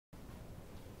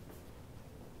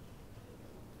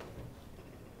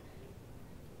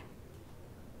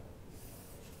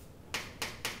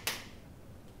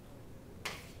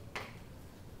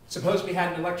Suppose we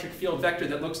had an electric field vector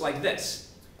that looks like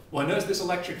this. Well, notice this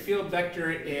electric field vector,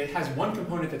 it has one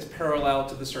component that's parallel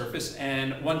to the surface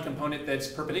and one component that's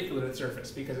perpendicular to the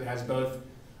surface because it has both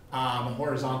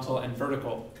horizontal and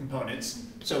vertical components.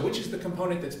 So which is the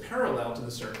component that's parallel to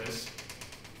the surface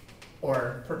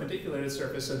or perpendicular to the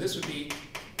surface? So this would be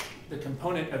the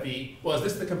component of E. Well, is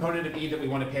this the component of E that we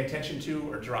want to pay attention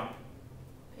to or drop?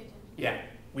 Pay attention. Yeah,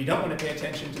 we don't want to pay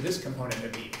attention to this component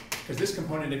of E because this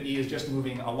component of E is just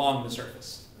moving along the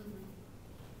surface.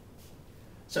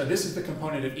 So this is the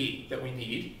component of E that we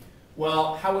need.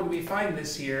 Well, how would we find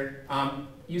this here?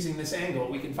 Using this angle,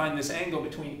 we can find this angle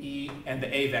between E and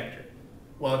the A vector.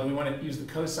 Well, do we want to use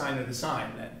the cosine or the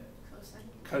sine then? Cosine.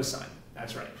 Cosine,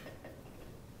 that's right.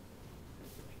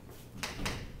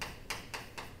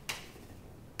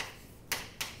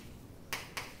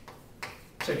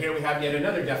 So here we have yet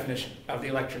another definition of the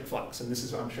electric flux, and this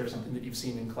is, I'm sure, something that you've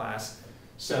seen in class.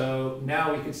 So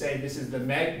now we could say this is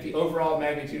the overall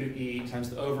magnitude of E times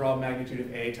the overall magnitude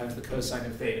of A times the cosine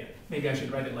of theta. Maybe I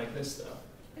should write it like this,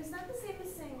 though. Is that the same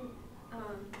as saying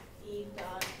E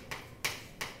dot?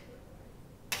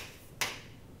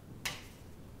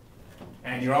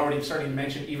 And you're already starting to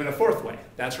mention even a fourth way.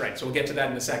 That's right, so we'll get to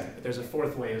that in a second, but there's a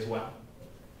fourth way as well.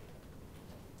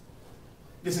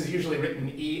 This is usually written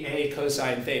EA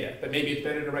cosine theta, but maybe it's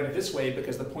better to write it this way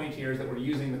because the point here is that we're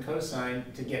using the cosine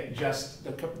to get just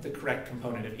the correct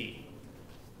component of E.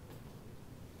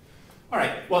 All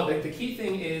right, well, the key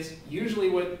thing is usually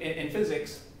in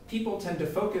physics, people tend to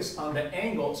focus on the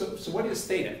angle. So what is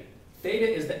theta? Theta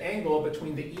is the angle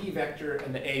between the E vector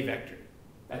and the A vector.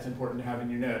 That's important to have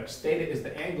in your notes. Theta is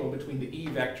the angle between the E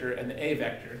vector and the A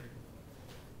vector.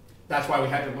 That's why we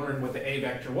had to learn what the A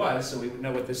vector was, so we would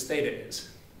know what this theta is.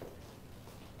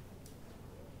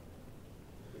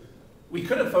 We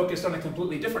could have focused on a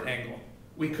completely different angle.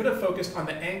 We could have focused on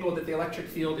the angle that the electric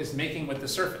field is making with the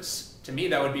surface. To me,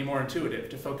 that would be more intuitive,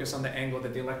 to focus on the angle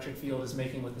that the electric field is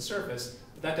making with the surface,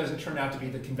 but that doesn't turn out to be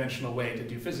the conventional way to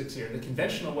do physics here. The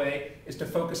conventional way is to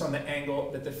focus on the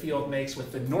angle that the field makes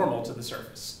with the normal to the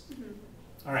surface.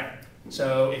 All right,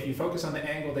 so if you focus on the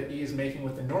angle that E is making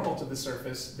with the normal to the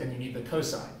surface, then you need the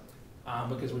cosine,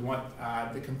 because we want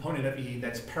the component of E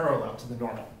that's parallel to the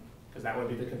normal, because that would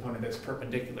be the component that's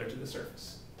perpendicular to the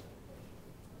surface.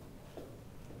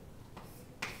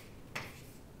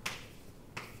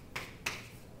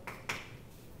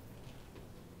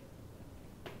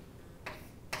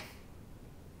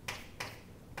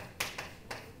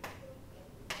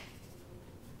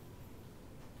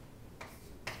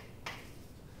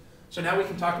 So now we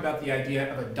can talk about the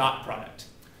idea of a dot product.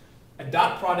 A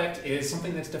dot product is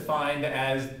something that's defined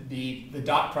as the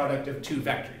dot product of two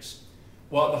vectors.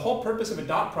 Well, the whole purpose of a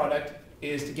dot product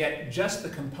is to get just the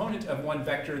component of one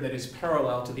vector that is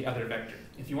parallel to the other vector.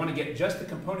 If you want to get just the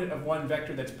component of one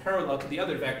vector that's parallel to the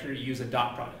other vector, you use a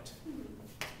dot product.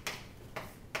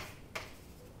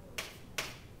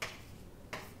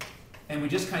 And we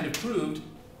just kind of proved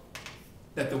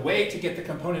that the way to get the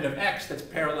component of x that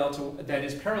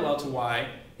is parallel to y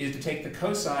is to take the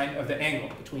cosine of the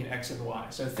angle between x and y.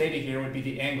 So theta here would be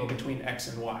the angle between x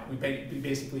and y. We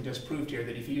basically just proved here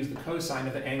that if you use the cosine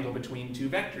of the angle between two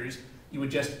vectors, you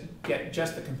would just get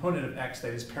just the component of x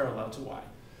that is parallel to y.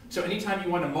 So anytime you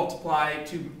want to multiply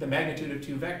the magnitude of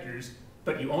two vectors,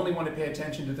 but you only want to pay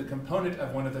attention to the component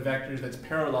of one of the vectors that's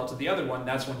parallel to the other one,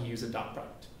 that's when you use a dot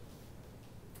product.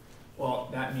 Well,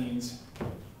 that means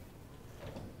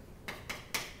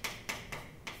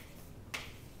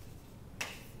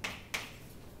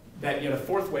that yet a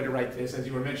fourth way to write this, as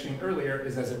you were mentioning earlier,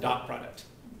 is as a dot product.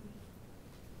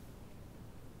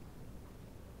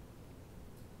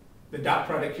 The dot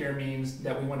product here means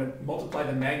that we want to multiply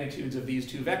the magnitudes of these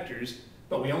two vectors,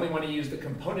 but we only want to use the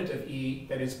component of E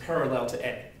that is parallel to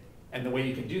A. And the way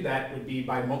you can do that would be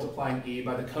by multiplying E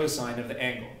by the cosine of the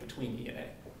angle between E and A.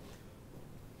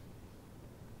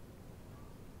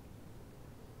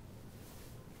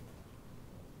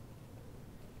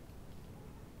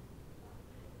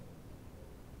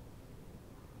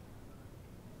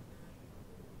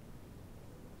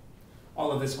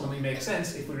 All of this only makes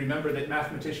sense if we remember that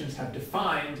mathematicians have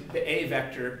defined the A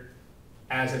vector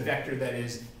as a vector that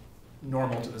is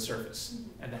normal to the surface,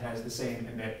 and that has the same,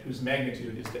 and that whose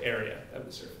magnitude is the area of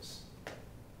the surface.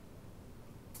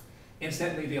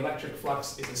 Incidentally, the electric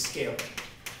flux is a scalar.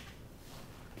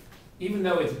 Even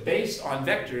though it's based on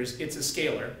vectors, it's a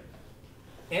scalar.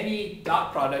 Any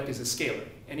dot product is a scalar.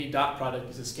 Any dot product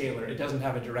is a scalar. It doesn't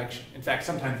have a direction. In fact,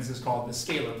 sometimes this is called the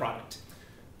scalar product.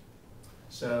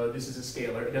 So this is a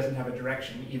scalar. It doesn't have a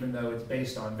direction, even though it's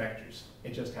based on vectors.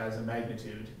 It just has a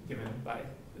magnitude given by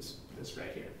this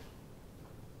right here.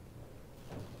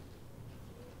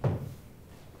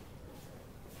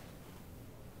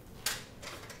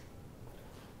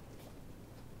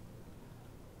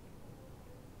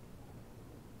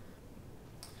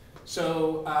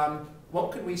 So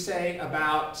what could we say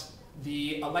about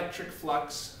the electric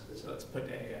flux? So let's put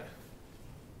a...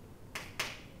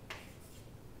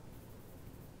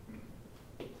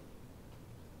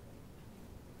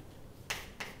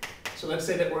 So let's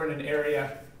say that we're in an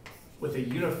area with a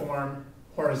uniform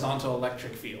horizontal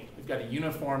electric field. We've got a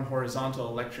uniform horizontal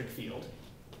electric field.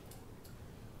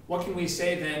 What can we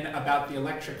say then about the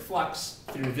electric flux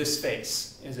through this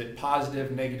space? Is it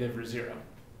positive, negative, or zero?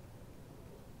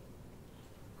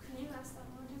 Can you ask that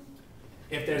one again?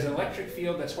 If there's an electric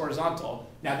field that's horizontal,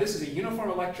 now this is a uniform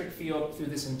electric field through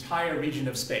this entire region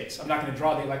of space. I'm not going to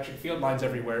draw the electric field lines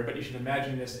everywhere, but you should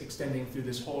imagine this extending through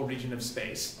this whole region of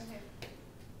space. Okay.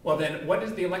 Well then, what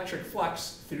is the electric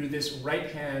flux through this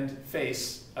right-hand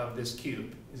face of this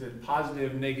cube? Is it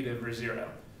positive, negative, or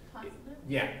zero? Positive?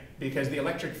 Yeah, because the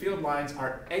electric field lines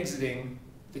are exiting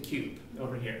the cube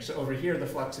over here. So over here, the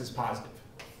flux is positive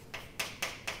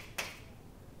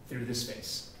through this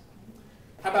face.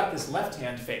 How about this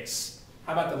left-hand face?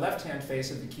 How about the left-hand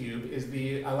face of the cube? Is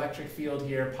the electric field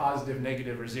here positive,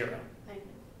 negative, or zero? Negative.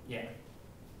 Yeah.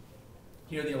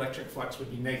 Here, the electric flux would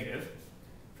be negative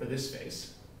for this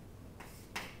face.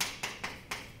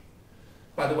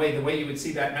 By the way you would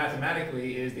see that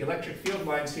mathematically is the electric field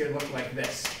lines here look like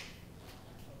this.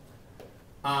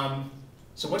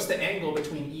 So what's the angle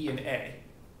between E and A?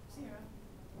 0.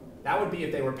 That would be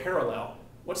if they were parallel.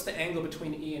 What's the angle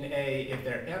between E and A if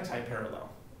they're anti-parallel?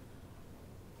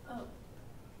 Oh.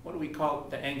 What do we call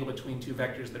the angle between two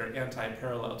vectors that are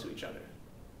anti-parallel to each other?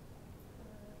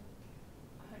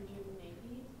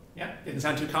 180. Yeah, didn't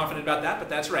sound too confident about that, but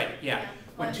that's right. Yeah.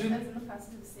 Well, When two, I was in the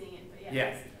process of seeing it, but yeah. Yeah.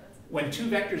 That's when two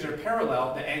vectors are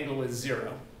parallel, the angle is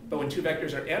 0. But when two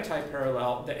vectors are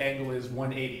anti-parallel, the angle is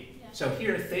 180. Yeah. So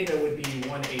here, theta would be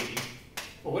 180.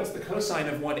 Well, what's the cosine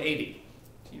of 180?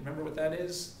 Do you remember what that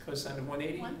is? Cosine of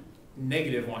 180? 1.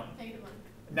 Negative 1. Negative 1.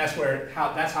 And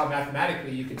that's how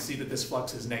mathematically you can see that this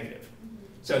flux is negative.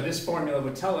 So this formula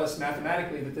would tell us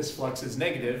mathematically that this flux is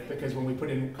negative because when we put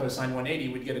in cosine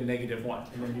 180, we'd get a negative 1.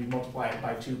 And then we'd multiply it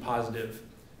by two positive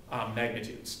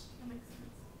magnitudes. That makes sense.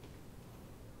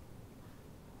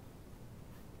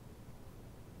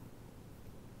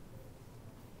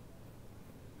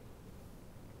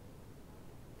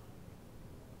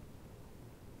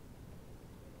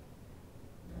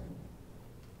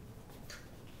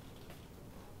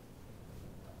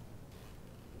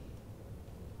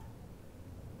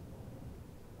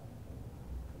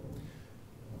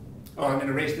 Oh, I'm going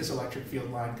to erase this electric field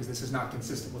line because this is not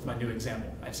consistent with my new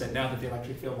example. I've said now that the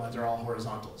electric field lines are all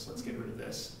horizontal, so let's get rid of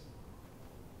this.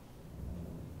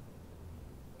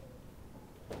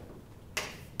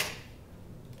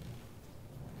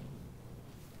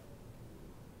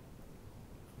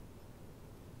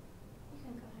 You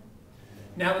can go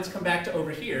ahead. Now let's come back to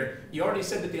over here. You already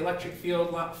said that the electric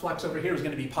field flux over here is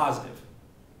going to be positive.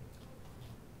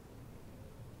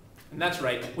 And that's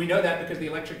right. We know that because the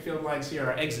electric field lines here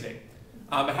are exiting.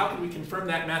 But how can we confirm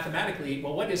that mathematically?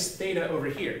 Well, what is theta over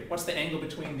here? What's the angle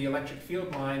between the electric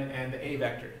field line and the A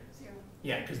vector? 0.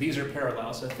 Yeah, because these are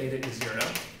parallel, so theta is 0.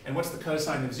 And what's the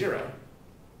cosine of 0?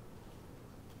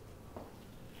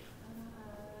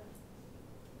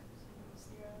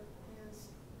 Zero is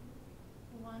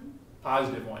 1.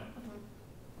 Positive 1.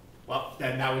 Well,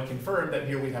 then now we confirm that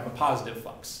here we have a positive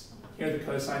flux. Here the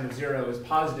cosine of 0 is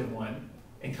positive 1,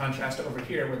 in contrast to over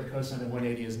here where the cosine of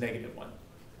 180 is negative 1.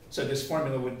 So this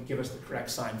formula would give us the correct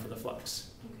sign for the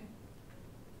flux. Okay.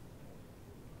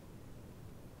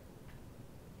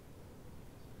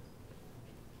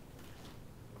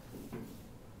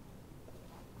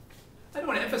 I don't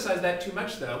want to emphasize that too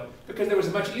much though, because there was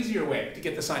a much easier way to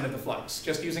get the sign of the flux,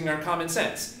 just using our common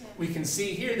sense. Yeah. We can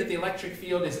see here that the electric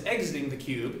field is exiting the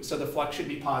cube, so the flux should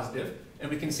be positive, and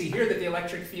we can see here that the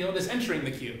electric field is entering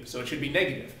the cube, so it should be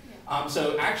negative.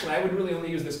 So actually, I would really only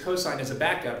use this cosine as a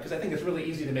backup because I think it's really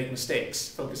easy to make mistakes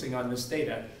focusing on this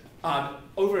theta.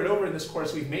 Over and over in this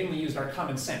course, we've mainly used our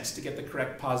common sense to get the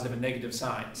correct positive and negative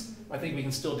signs. I think we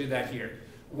can still do that here.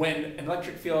 When an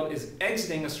electric field is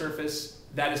exiting a surface,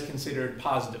 that is considered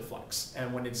positive flux.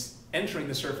 And when it's entering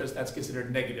the surface, that's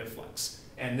considered negative flux.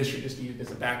 And this should just be used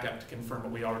as a backup to confirm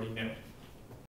what we already knew.